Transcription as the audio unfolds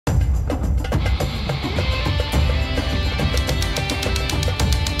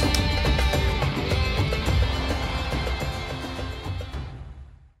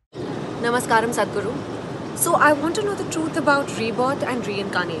Namaskaram, Sadhguru. So I want to know the truth about rebirth and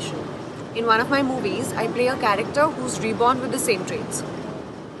reincarnation. In one of my movies, I play a character who's reborn with the same traits.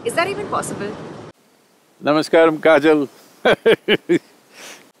 Is that even possible? Namaskaram, Kajal.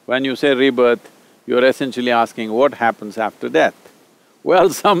 When you say rebirth, you're essentially asking what happens after death. Well,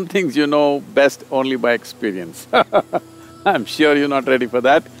 some things you know best only by experience. I'm sure you're not ready for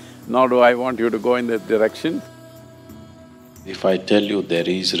that, nor do I want you to go in that direction. If I tell you there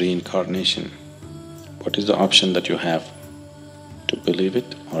is reincarnation, what is the option that you have? To believe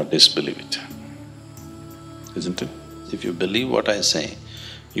it or disbelieve it, isn't it? If you believe what I say,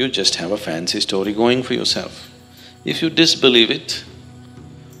 you just have a fancy story going for yourself. If you disbelieve it,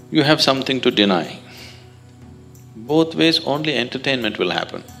 you have something to deny. Both ways only entertainment will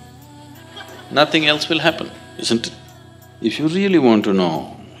happen. Nothing else will happen, isn't it? If you really want to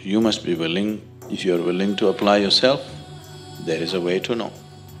know, you must be willing. If you are willing to apply yourself, there is a way to know.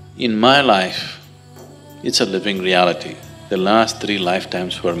 In my life, it's a living reality. The last 3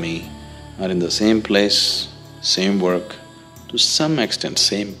 lifetimes for me are in the same place, same work, to some extent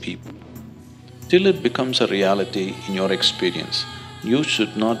same people. Till it becomes a reality in your experience, you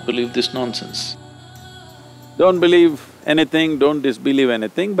should not believe this nonsense. Don't believe anything, don't disbelieve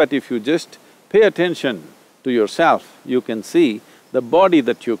anything, but if you just pay attention to yourself, you can see the body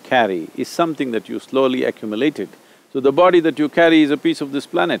that you carry is something that you slowly accumulated. So the body that you carry is a piece of this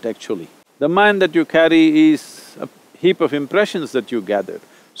planet actually. The mind that you carry is a heap of impressions that you gathered.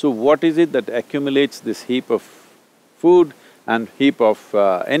 So what is it that accumulates this heap of food and heap of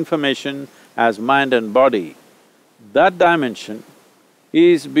information as mind and body? That dimension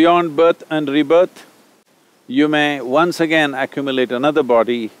is beyond birth and rebirth. You may once again accumulate another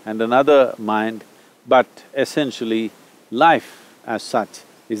body and another mind, but essentially life as such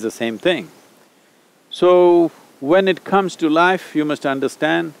is the same thing. So, when it comes to life, you must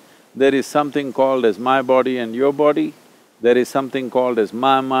understand there is something called as my body and your body, there is something called as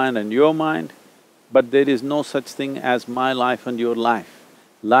my mind and your mind, but there is no such thing as my life and your life.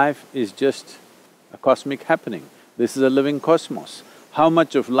 Life is just a cosmic happening. This is a living cosmos. How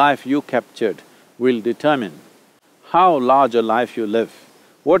much of life you captured will determine how large a life you live.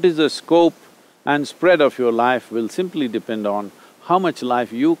 What is the scope and spread of your life will simply depend on how much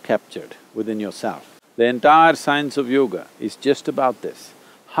life you captured within yourself. The entire science of yoga is just about this,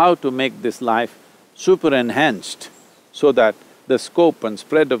 how to make this life super enhanced so that the scope and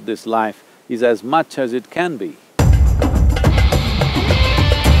spread of this life is as much as it can be.